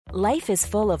Life is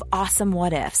full of awesome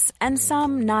what-ifs, and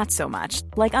some not so much,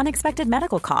 like unexpected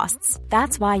medical costs.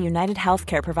 That's why United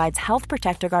Healthcare provides Health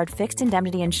Protector Guard fixed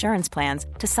indemnity insurance plans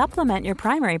to supplement your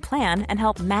primary plan and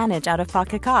help manage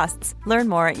out-of-pocket costs. Learn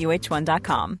more at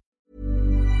uh1.com.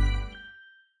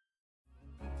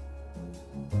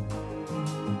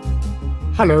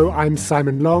 Hello, I'm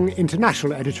Simon Long,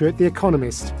 international editor at The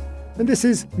Economist, and this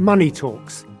is Money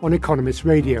Talks on Economist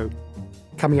Radio.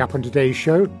 Coming up on today's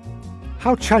show,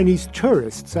 how Chinese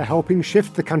tourists are helping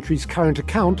shift the country's current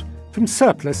account from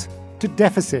surplus to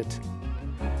deficit.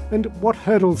 And what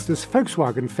hurdles does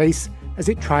Volkswagen face as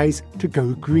it tries to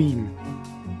go green?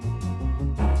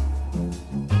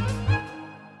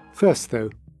 First,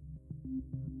 though,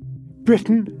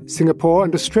 Britain, Singapore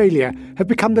and Australia have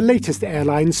become the latest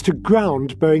airlines to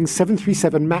ground Boeing's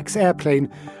 737 MAX airplane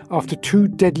after 2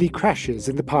 deadly crashes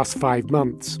in the past 5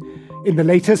 months. In the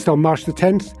latest, on March the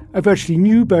 10th, a virtually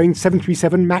new Boeing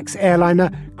 737 MAX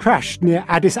airliner crashed near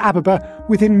Addis Ababa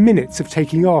within minutes of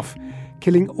taking off,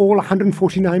 killing all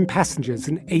 149 passengers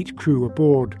and 8 crew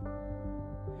aboard.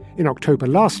 In October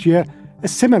last year, a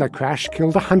similar crash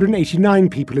killed 189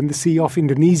 people in the sea off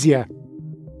Indonesia.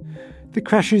 The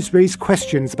crashes raised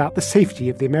questions about the safety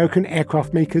of the American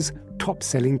aircraft maker's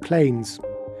top-selling planes.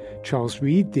 Charles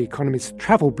Reed, The Economist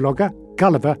travel blogger,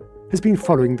 Gulliver, has been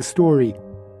following the story.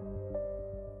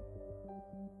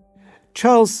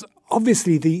 Charles,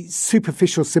 obviously the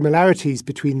superficial similarities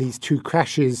between these 2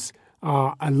 crashes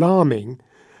are alarming,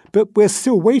 but we're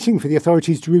still waiting for the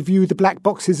authorities to review the black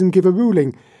boxes and give a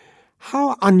ruling.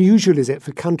 How unusual is it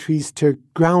for countries to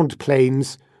ground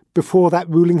planes before that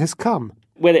ruling has come?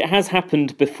 Well, it has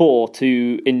happened before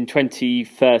in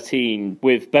 2013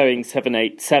 with Boeing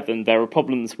 787. There were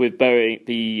problems with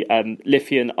the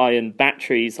lithium-ion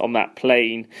batteries on that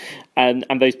plane, and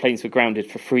those planes were grounded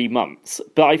for 3 months.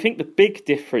 But I think the big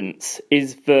difference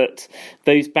is that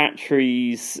those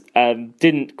batteries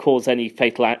didn't cause any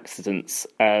fatal accidents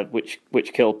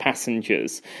which killed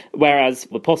passengers, whereas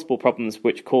the possible problems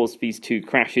which caused these 2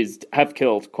 crashes have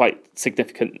killed quite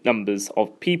significant numbers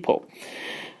of people.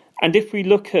 And if we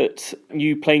look at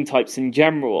new plane types in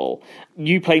general,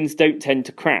 new planes don't tend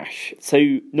to crash.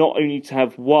 So not only to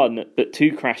have 1, but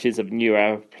 2 crashes of a new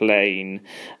airplane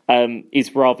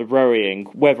is rather worrying,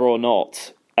 whether or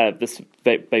not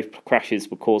both crashes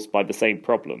were caused by the same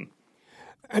problem.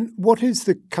 And what is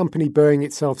the company Boeing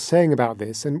itself saying about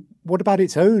this? And what about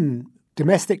its own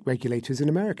domestic regulators in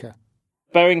America?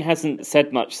 Boeing hasn't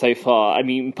said much so far. I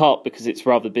mean, in part because it's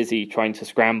rather busy trying to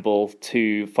scramble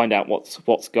to find out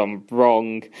what's gone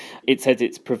wrong. It said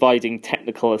it's providing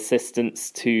technical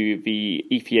assistance to the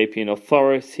Ethiopian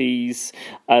authorities.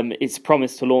 It's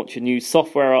promised to launch a new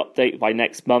software update by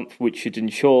next month, which should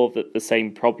ensure that the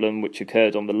same problem which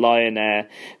occurred on the Lion Air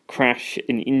crash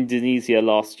in Indonesia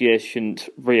last year shouldn't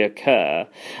reoccur.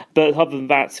 But other than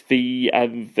that, the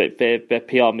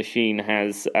PR machine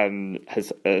has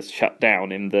shut down,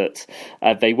 in that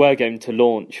they were going to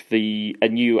launch a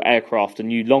new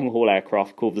long-haul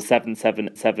aircraft called the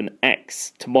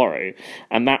 777X tomorrow,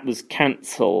 and that was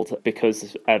cancelled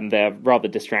because they're rather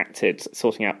distracted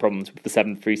sorting out problems with the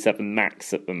 737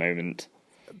 MAX at the moment.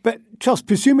 But, Charles,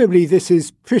 presumably this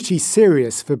is pretty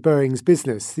serious for Boeing's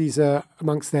business. These are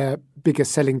amongst their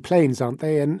biggest selling planes, aren't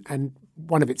they? And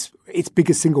one of its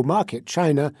biggest single market,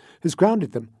 China, has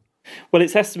grounded them. Well,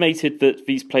 it's estimated that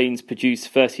these planes produce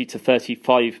 30 to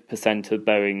 35% of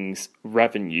Boeing's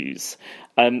revenues.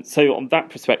 So on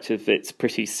that perspective, it's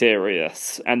pretty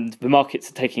serious. And the markets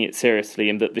are taking it seriously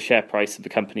in that the share price of the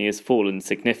company has fallen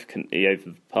significantly over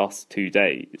the past 2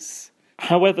 days.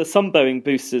 However, some Boeing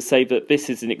boosters say that this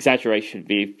is an exaggeration of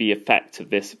the effect of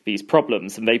these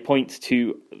problems, and they point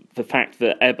to the fact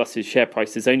that Airbus's share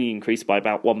price has only increased by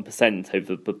about 1%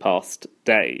 over the past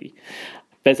day.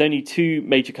 There's only 2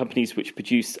 major companies which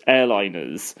produce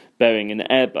airliners, Boeing and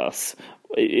Airbus.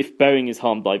 If Boeing is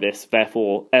harmed by this,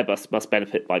 therefore Airbus must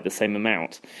benefit by the same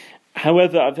amount.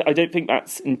 However, I don't think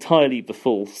that's entirely the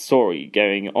full story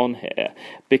going on here,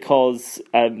 because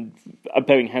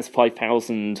Boeing has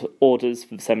 5,000 orders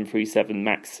for the 737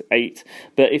 MAX 8,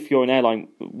 but if you're an airline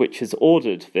which has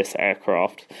ordered this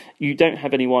aircraft, you don't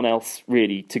have anyone else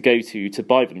really to go to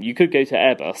buy them. You could go to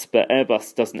Airbus, but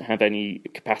Airbus doesn't have any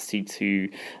capacity to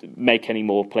make any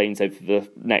more planes over the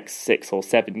next 6 or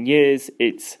 7 years.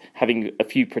 It's having a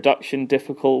few production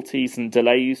difficulties and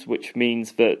delays, which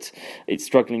means that it's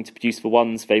struggling to produce the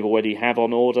ones they already have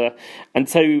on order. And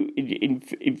so, in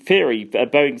theory,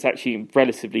 Boeing's actually in a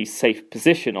relatively safe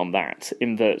position on that,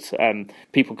 in that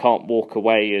people can't walk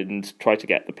away and try to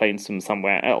get the planes from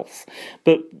somewhere else.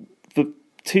 But the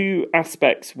two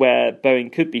aspects where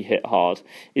Boeing could be hit hard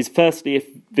is firstly if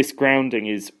this grounding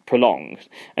is prolonged.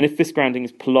 And if this grounding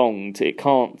is prolonged, it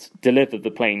can't deliver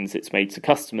the planes it's made to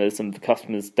customers, and the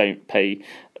customers don't pay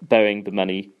Boeing the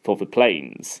money for the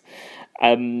planes.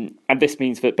 And this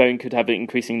means that Boeing could have an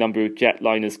increasing number of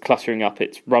jetliners cluttering up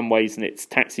its runways and its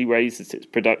taxiways, its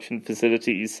production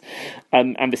facilities.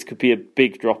 And this could be a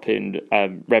big drop in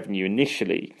revenue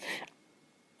initially.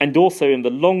 And also in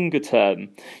the longer term,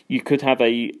 you could have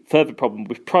a further problem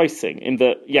with pricing in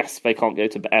that, yes, they can't go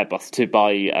to Airbus to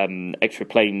buy extra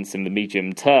planes in the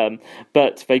medium term,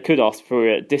 but they could ask for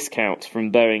a discount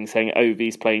from Boeing saying, oh,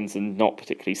 these planes are not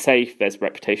particularly safe, there's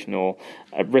reputational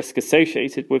risk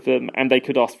associated with them, and they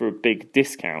could ask for a big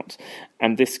discount.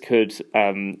 And this could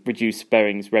reduce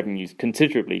Boeing's revenues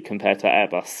considerably compared to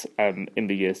Airbus in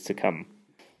the years to come.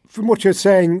 From what you're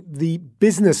saying, the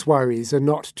business worries are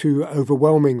not too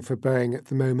overwhelming for Boeing at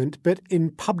the moment, but in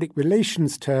public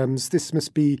relations terms, this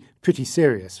must be pretty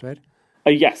serious, right?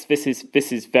 Yes, this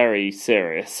is very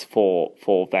serious for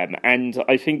them. And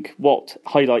I think what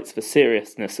highlights the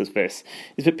seriousness of this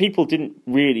is that people didn't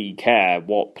really care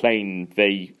what plane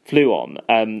they flew on.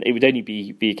 It would only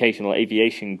be the occasional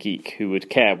aviation geek who would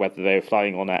care whether they were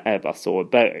flying on an Airbus or a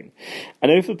Boeing.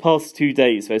 And over the past 2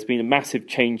 days, there's been a massive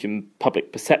change in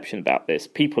public perception about this.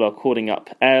 People are calling up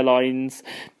airlines,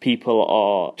 people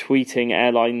are tweeting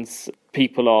airlines,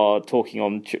 people are talking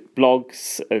on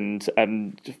blogs and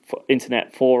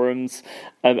internet forums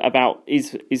about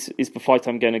is the flight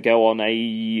I'm going to go on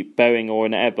a Boeing or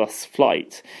an Airbus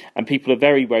flight, and people are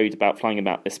very worried about flying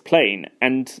about this plane.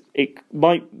 And it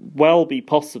might well be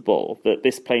possible that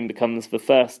this plane becomes the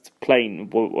first plane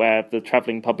where the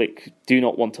travelling public do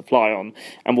not want to fly on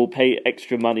and will pay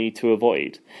extra money to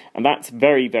avoid. And that's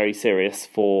very, very serious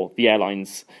for the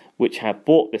airlines which have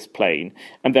bought this plane,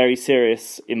 and very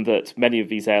serious in that many of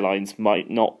these airlines might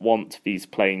not want these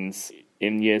planes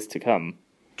in years to come.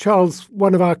 Charles,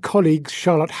 one of our colleagues,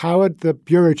 Charlotte Howard, the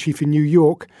bureau chief in New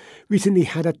York, recently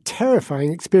had a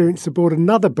terrifying experience aboard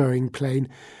another Boeing plane.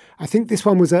 I think this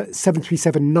one was a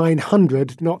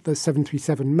 737-900, not the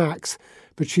 737 MAX,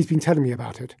 but she's been telling me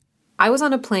about it. I was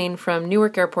on a plane from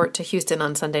Newark Airport to Houston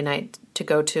on Sunday night to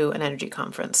go to an energy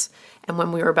conference. And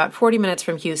when we were about 40 minutes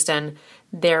from Houston,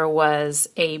 there was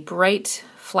a bright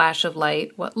flash of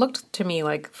light, what looked to me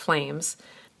like flames,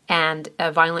 and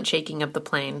a violent shaking of the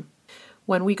plane.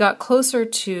 When we got closer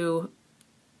to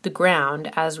the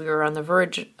ground, as we were on the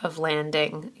verge of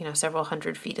landing, several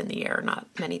hundred feet in the air, not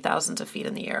many thousands of feet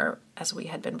in the air as we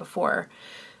had been before,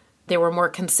 there were more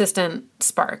consistent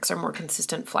sparks or more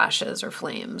consistent flashes or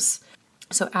flames.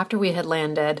 So after we had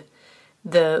landed,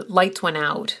 the lights went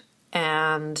out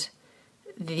and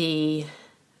the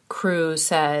crew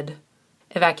said,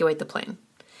 evacuate the plane.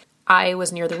 I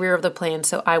was near the rear of the plane,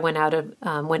 so I went down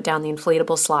the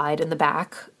inflatable slide in the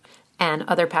back, and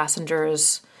other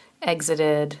passengers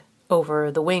exited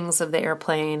over the wings of the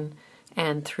airplane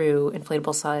and through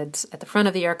inflatable slides at the front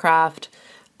of the aircraft.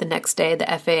 The next day, the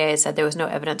FAA said there was no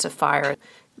evidence of fire,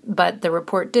 but the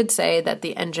report did say that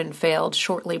the engine failed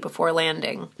shortly before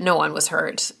landing. No one was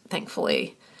hurt,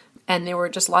 thankfully. And there were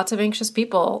just lots of anxious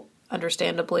people,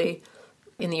 understandably,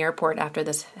 in the airport after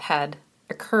this had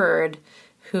occurred,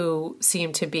 who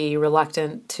seemed to be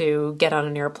reluctant to get on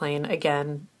an airplane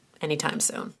again anytime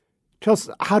soon. Charles,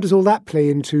 how does all that play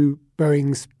into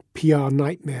Boeing's PR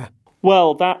nightmare?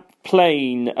 Well, that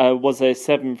plane was a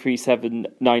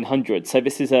 737-900, so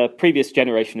this is a previous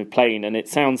generation of plane, and it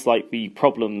sounds like the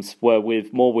problems were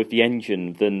more with the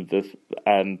engine than the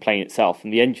plane itself,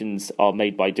 and the engines are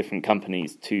made by different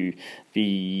companies to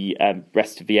the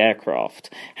rest of the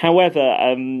aircraft. However,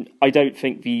 I don't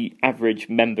think the average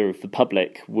member of the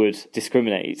public would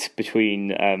discriminate between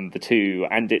the two,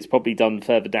 and it's probably done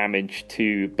further damage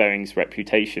to Boeing's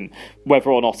reputation, whether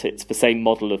or not it's the same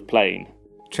model of plane.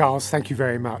 Charles, thank you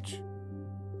very much.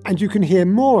 And you can hear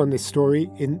more on this story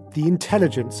in The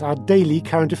Intelligence, our daily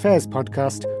current affairs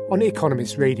podcast on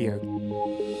Economist Radio.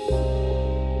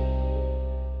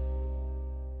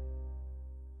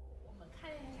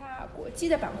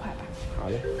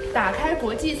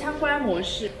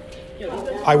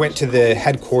 I went to the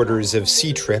headquarters of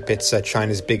Ctrip. It's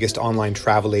China's biggest online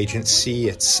travel agency.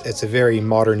 It's a very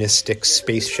modernistic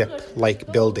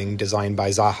spaceship-like building designed by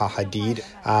Zaha Hadid.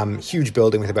 Huge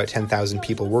building with about 10,000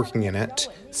 people working in it.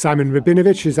 Simon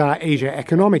Rabinovich is our Asia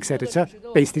economics editor,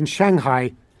 based in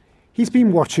Shanghai. He's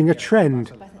been watching a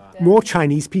trend. More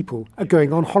Chinese people are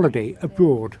going on holiday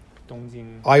abroad.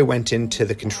 I went into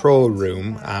the control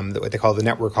room, what they call the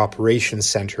Network Operations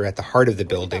Center at the heart of the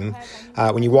building.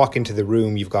 When you walk into the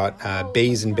room, you've got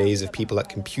bays and bays of people at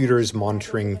computers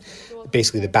monitoring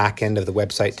basically the back end of the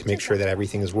website to make sure that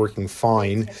everything is working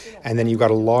fine. And then you've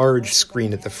got a large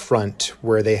screen at the front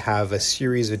where they have a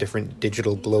series of different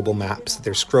digital global maps that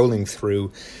they're scrolling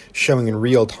through, showing in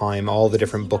real time all the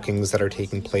different bookings that are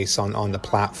taking place on the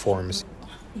platforms.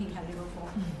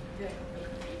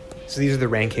 So these are the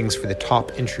rankings for the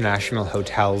top international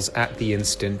hotels at the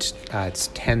instant. It's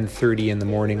 10:30 in the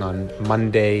morning on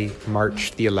Monday,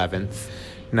 March the 11th.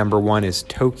 Number 1 is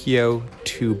Tokyo,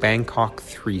 2 Bangkok,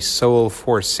 3 Seoul,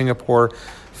 4 Singapore,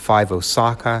 5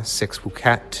 Osaka, 6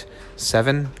 Phuket,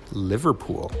 7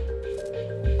 Liverpool.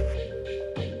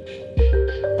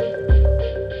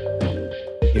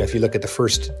 If you look at the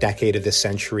first decade of this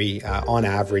century, on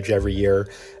average every year,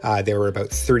 there were about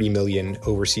 30 million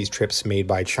overseas trips made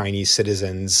by Chinese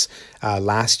citizens.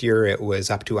 Last year, it was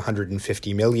up to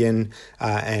 150 million,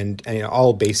 and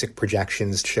all basic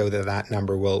projections show that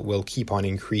number will keep on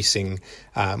increasing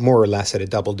more or less at a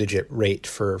double-digit rate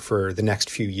for the next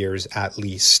few years at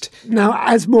least. Now,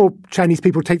 as more Chinese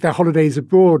people take their holidays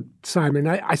abroad, Simon,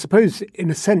 I suppose in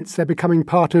a sense they're becoming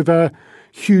part of a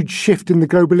huge shift in the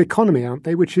global economy, aren't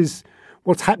they? Which is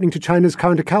what's happening to China's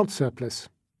current account surplus.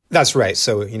 That's right.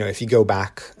 So, if you go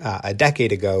back a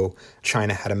decade ago,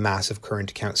 China had a massive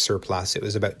current account surplus. It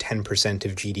was about 10%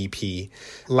 of GDP.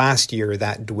 Last year,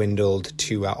 that dwindled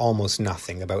to almost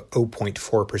nothing, about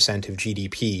 0.4% of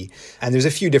GDP. And there's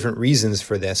a few different reasons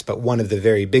for this, but one of the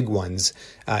very big ones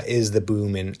is the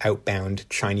boom in outbound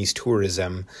Chinese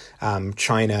tourism.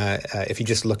 China, if you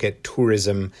just look at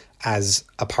tourism as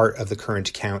a part of the current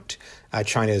account,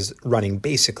 China is running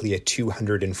basically a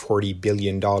 $240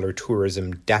 billion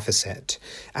tourism deficit,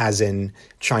 as in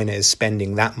China is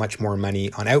spending that much more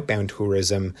money on outbound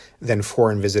tourism than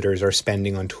foreign visitors are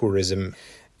spending on tourism.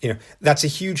 That's a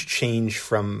huge change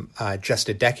from just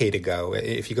a decade ago.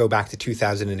 If you go back to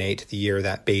 2008, the year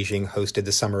that Beijing hosted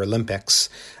the Summer Olympics,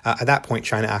 at that point,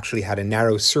 China actually had a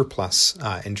narrow surplus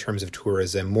in terms of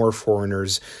tourism. More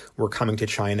foreigners were coming to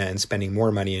China and spending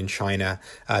more money in China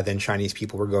than Chinese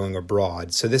people were going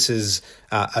abroad. So this is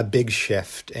a big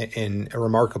shift in a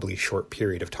remarkably short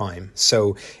period of time.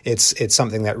 So it's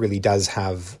something that really does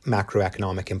have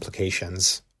macroeconomic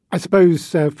implications. I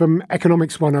suppose from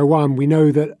Economics 101, we know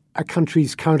that a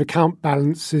country's current account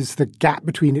balance is the gap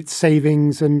between its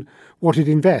savings and what it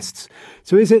invests.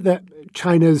 So is it that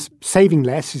China's saving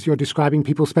less, as you're describing,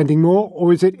 people spending more,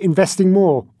 or is it investing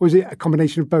more, or is it a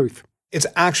combination of both? It's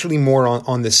actually more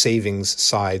on the savings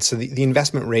side. So the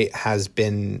investment rate has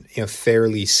been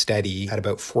fairly steady at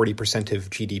about 40% of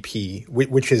GDP,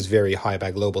 which is very high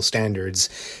by global standards.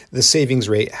 The savings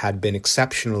rate had been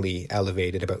exceptionally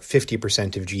elevated, about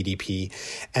 50% of GDP,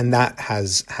 and that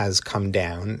has come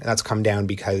down. That's come down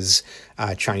because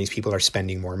Chinese people are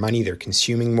spending more money, they're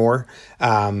consuming more.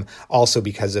 Also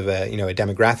because of a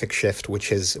demographic shift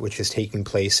which is taking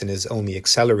place and is only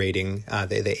accelerating.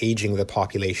 The aging of the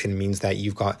population means that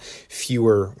you've got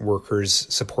fewer workers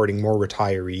supporting more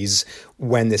retirees.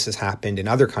 When this has happened in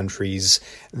other countries,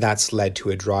 that's led to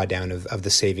a drawdown of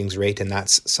the savings rate, and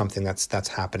that's something that's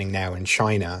happening now in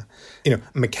China.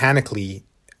 Mechanically,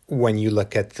 when you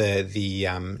look at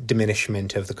the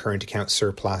diminishment of the current account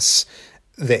surplus,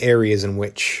 the areas in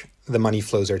which the money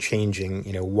flows are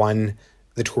changing, one,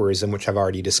 the tourism, which I've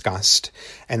already discussed.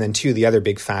 And then two, the other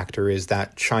big factor is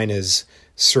that China's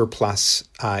surplus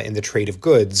in the trade of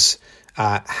goods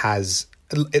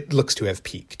it looks to have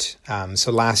peaked.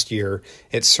 So last year,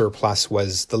 its surplus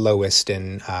was the lowest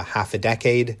in half a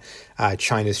decade.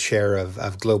 China's share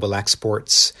of global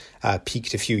exports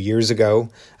peaked a few years ago.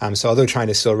 So although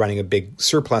China is still running a big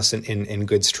surplus in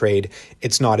goods trade,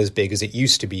 it's not as big as it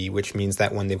used to be, which means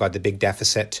that when they've got the big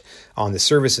deficit on the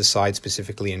services side,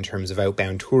 specifically in terms of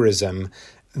outbound tourism,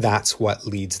 that's what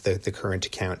leads the current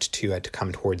account to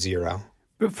come towards zero.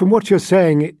 But from what you're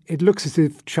saying, it looks as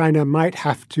if China might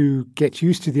have to get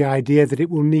used to the idea that it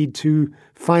will need to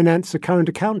finance a current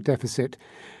account deficit.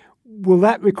 Will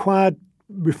that require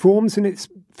reforms in its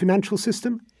financial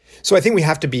system? So I think we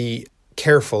have to be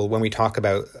careful when we talk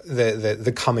about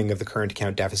the coming of the current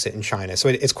account deficit in China. So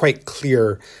it's quite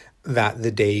clear that the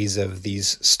days of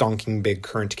these stonking big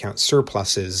current account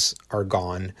surpluses are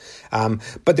gone.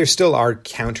 But there still are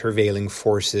countervailing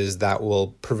forces that will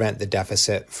prevent the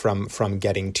deficit from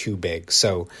getting too big.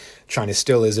 So China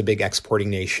still is a big exporting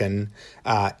nation.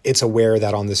 It's aware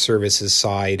that on the services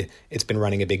side, it's been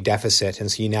running a big deficit.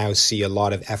 And so you now see a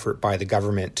lot of effort by the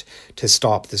government to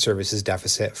stop the services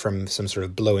deficit from some sort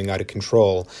of blowing out of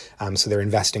control. So they're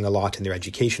investing a lot in their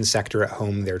education sector at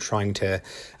home. They're trying to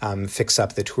fix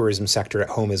up the tourism sector at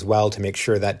home as well to make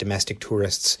sure that domestic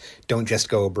tourists don't just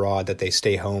go abroad, that they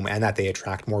stay home and that they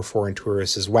attract more foreign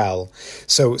tourists as well.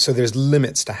 So there's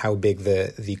limits to how big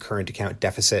the current account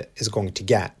deficit is going to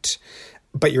get.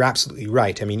 But you're absolutely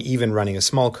right. I mean, even running a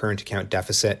small current account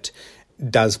deficit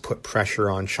does put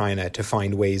pressure on China to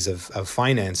find ways of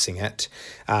financing it.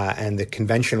 And the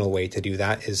conventional way to do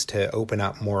that is to open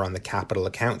up more on the capital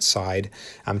account side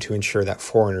to ensure that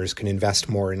foreigners can invest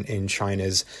more in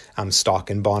China's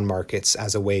stock and bond markets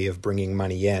as a way of bringing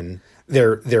money in.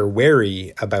 They're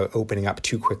wary about opening up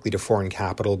too quickly to foreign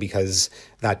capital because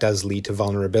that does lead to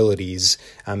vulnerabilities.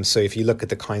 So if you look at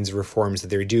the kinds of reforms that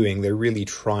they're doing, they're really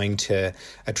trying to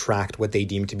attract what they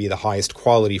deem to be the highest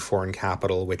quality foreign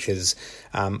capital, which is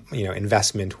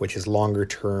investment, which is longer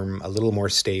term, a little more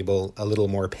stable, a little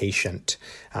more patient.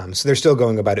 So they're still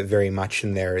going about it very much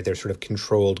in their sort of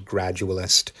controlled,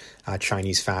 gradualist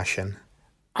Chinese fashion.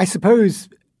 I suppose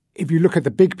if you look at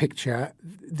the big picture,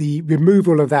 the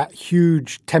removal of that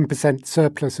huge 10%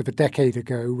 surplus of a decade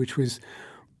ago, which was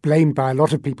blamed by a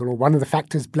lot of people, or one of the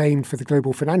factors blamed for the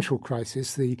global financial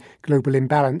crisis, the global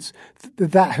imbalance,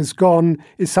 that has gone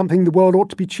is something the world ought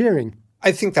to be cheering.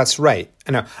 I think that's right.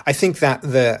 I think that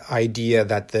the idea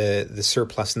that the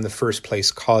surplus in the first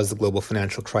place caused the global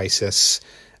financial crisis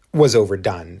was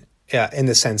overdone. In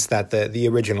the sense that the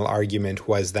original argument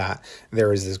was that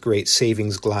there is this great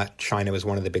savings glut. China was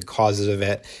one of the big causes of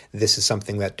it. This is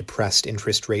something that depressed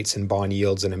interest rates and bond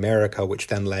yields in America, which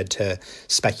then led to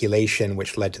speculation,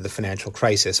 which led to the financial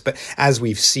crisis. But as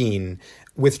we've seen,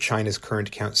 with China's current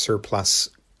account surplus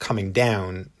coming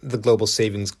down, the global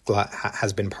savings glut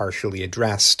has been partially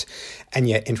addressed, and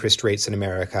yet interest rates in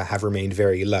America have remained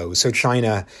very low. So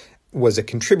China was a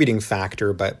contributing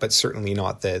factor, but certainly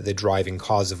not the driving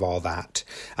cause of all that.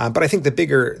 But I think the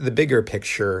bigger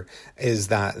picture is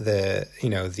that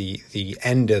the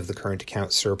end of the current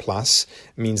account surplus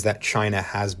means that China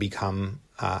has become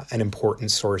an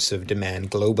important source of demand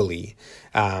globally,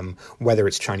 whether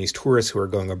it's Chinese tourists who are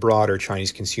going abroad or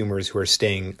Chinese consumers who are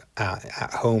staying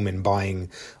at home and buying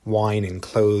wine and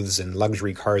clothes and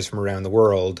luxury cars from around the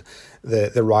world.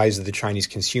 The rise of the Chinese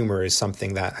consumer is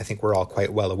something that I think we're all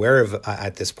quite well aware of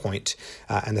at this point.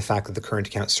 And the fact that the current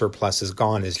account surplus is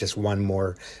gone is just one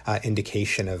more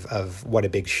indication of what a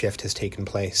big shift has taken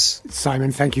place.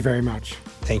 Simon, thank you very much.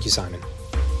 Thank you, Simon.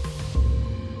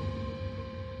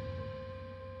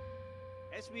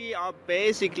 We are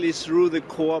basically through the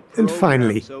core program. And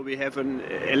finally, so we have an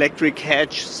electric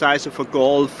hatch size of a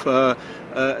Golf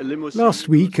limousine. Last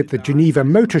week at the Geneva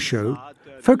Motor Show,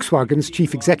 Volkswagen's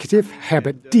chief executive,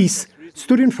 Herbert Diess,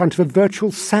 stood in front of a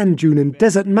virtual sand dune and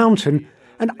desert mountain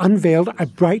and unveiled a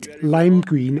bright lime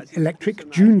green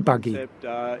electric dune buggy.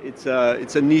 It's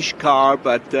a niche car,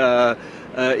 but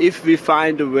if we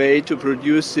find a way to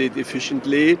produce it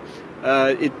efficiently,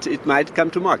 it might come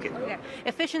to market.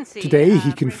 Today,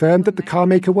 he confirmed that the car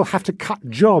maker will have to cut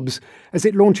jobs as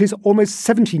it launches almost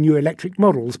 70 new electric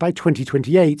models by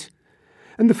 2028.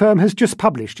 And the firm has just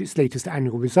published its latest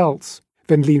annual results.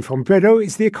 Wendelin von Bredow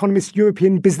is The Economist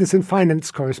European business and finance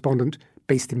correspondent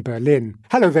based in Berlin.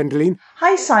 Hello, Wendelin.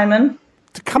 Hi, Simon.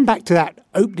 To come back to that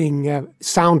opening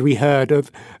sound we heard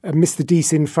of Mr.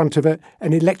 Diess in front of an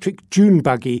electric dune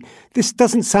buggy, this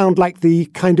doesn't sound like the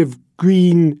kind of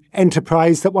green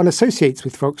enterprise that one associates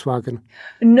with Volkswagen.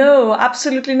 No,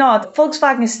 absolutely not.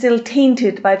 Volkswagen is still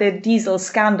tainted by the diesel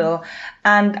scandal.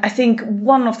 And I think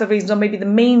one of the reasons, or maybe the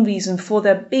main reason for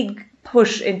their big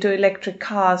push into electric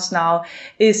cars now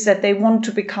is that they want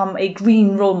to become a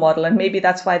green role model. And maybe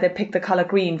that's why they picked the color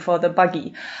green for the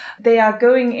buggy. They are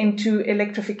going into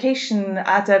electrification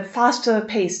at a faster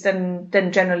pace than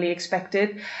generally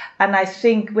expected. And I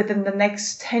think within the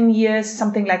next 10 years,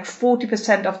 something like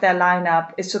 40% of their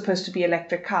lineup is supposed to be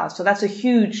electric cars. So that's a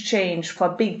huge change for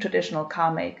a big traditional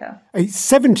car maker.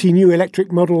 70 new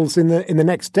electric models in the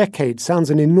next decade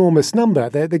sounds an enormous number.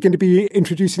 They're going to be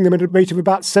introducing them at a rate of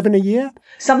about 7 a year?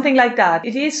 Something like that.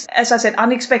 It is, as I said,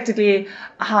 unexpectedly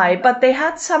high, but they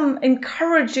had some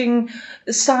encouraging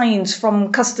signs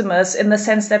from customers in the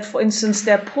sense that, for instance,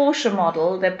 their Porsche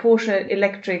model, their Porsche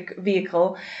electric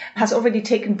vehicle, has already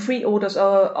taken pre-orders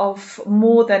of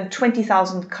more than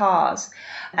 20,000 cars.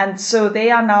 And so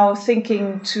they are now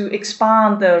thinking to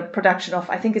expand the production of,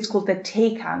 I think it's called the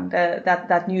Taycan,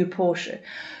 that new Porsche.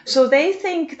 So they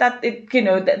think that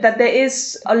that there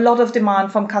is a lot of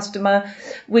demand from customer,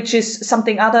 which is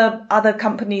something other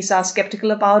companies are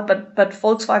skeptical about, but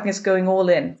Volkswagen is going all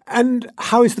in. And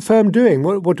how is the firm doing?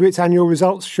 What do its annual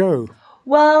results show?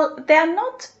 Well, they're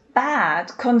not bad,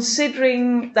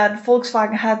 considering that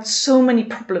Volkswagen had so many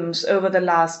problems over the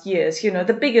last years. You know,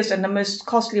 the biggest and the most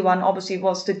costly one obviously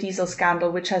was the diesel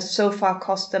scandal, which has so far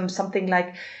cost them something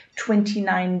like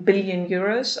 29 billion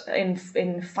euros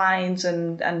in fines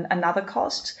and other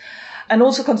costs. And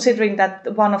also considering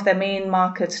that one of their main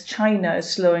markets, China, is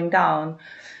slowing down.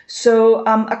 So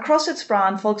across its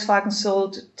brand, Volkswagen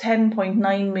sold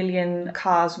 10.9 million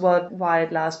cars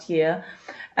worldwide last year.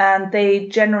 And they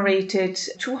generated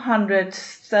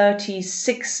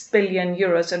 236 billion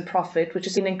euros in profit, which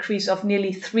is an increase of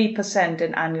nearly 3%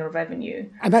 in annual revenue.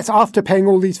 And that's after paying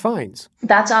all these fines?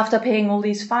 That's after paying all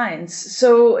these fines.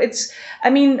 So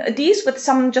these with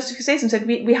some justifications said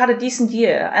we had a decent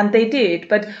year, and they did,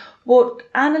 but what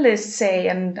analysts say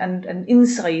and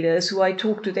insiders who I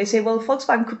talk to, they say, well,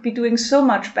 Volkswagen could be doing so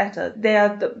much better. They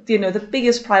are the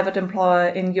biggest private employer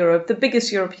in Europe, the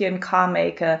biggest European car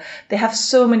maker. They have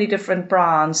so many different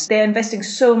brands. They're investing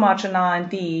so much in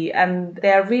R&D, and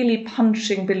they're really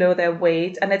punching below their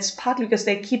weight. And it's partly because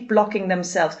they keep blocking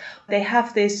themselves. They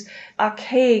have this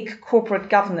archaic corporate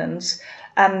governance.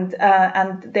 And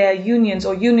their unions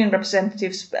or union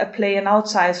representatives play an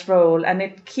outsized role, and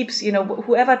it keeps,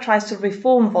 whoever tries to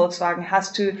reform Volkswagen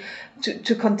has to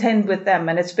contend with them,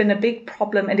 and it's been a big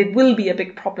problem, and it will be a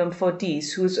big problem for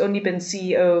Diess, who's only been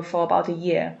CEO for about a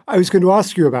year. I was going to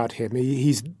ask you about him.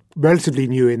 He's relatively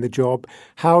new in the job.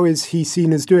 How is he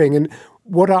seen as doing, and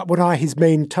what are his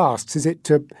main tasks? Is it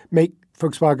to make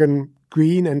Volkswagen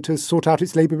green and to sort out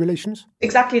its labour relations?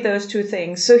 Exactly those two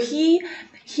things. So he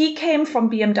came from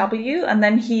BMW, and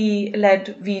then he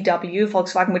led VW,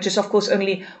 Volkswagen, which is, of course,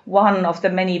 only one of the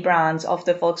many brands of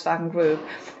the Volkswagen Group.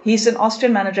 He's an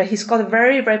Austrian manager. He's got a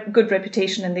very, very good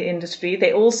reputation in the industry.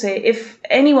 They all say if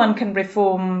anyone can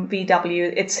reform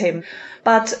VW, it's him.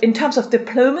 But in terms of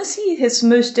diplomacy, his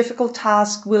most difficult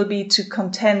task will be to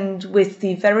contend with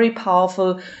the very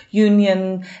powerful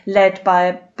union led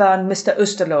by Mr.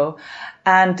 Österloh.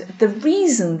 And the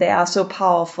reason they are so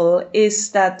powerful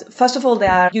is that, first of all, there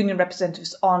are union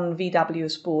representatives on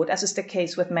VW's board, as is the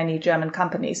case with many German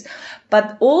companies.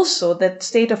 But also the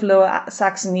state of Lower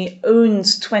Saxony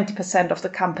owns 20% of the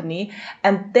company,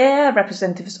 and their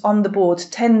representatives on the board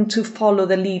tend to follow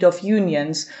the lead of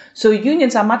unions. So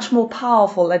unions are much more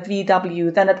powerful at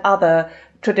VW than at other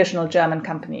traditional German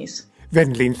companies.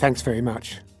 Wendelin, thanks very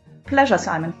much. Pleasure,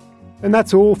 Simon. And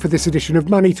that's all for this edition of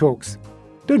Money Talks.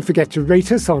 Don't forget to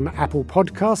rate us on Apple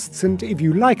Podcasts, and if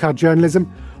you like our journalism,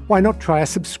 why not try a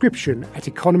subscription at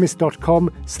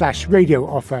economist.com/radio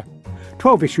offer.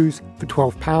 12 issues for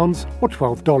 £12 or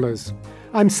 $12.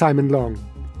 I'm Simon Long.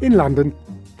 In London,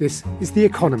 this is The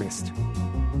Economist.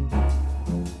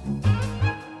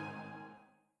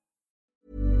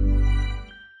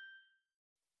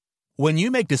 When you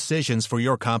make decisions for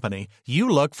your company, you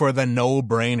look for the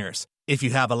no-brainers. If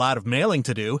you have a lot of mailing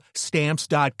to do,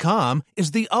 Stamps.com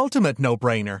is the ultimate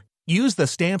no-brainer. Use the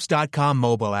Stamps.com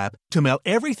mobile app to mail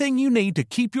everything you need to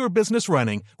keep your business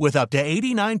running with up to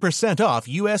 89% off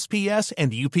USPS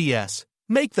and UPS.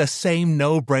 Make the same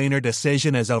no-brainer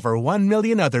decision as over 1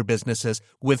 million other businesses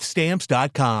with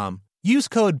Stamps.com. Use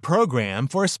code PROGRAM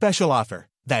for a special offer.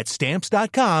 That's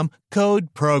Stamps.com,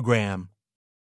 code PROGRAM.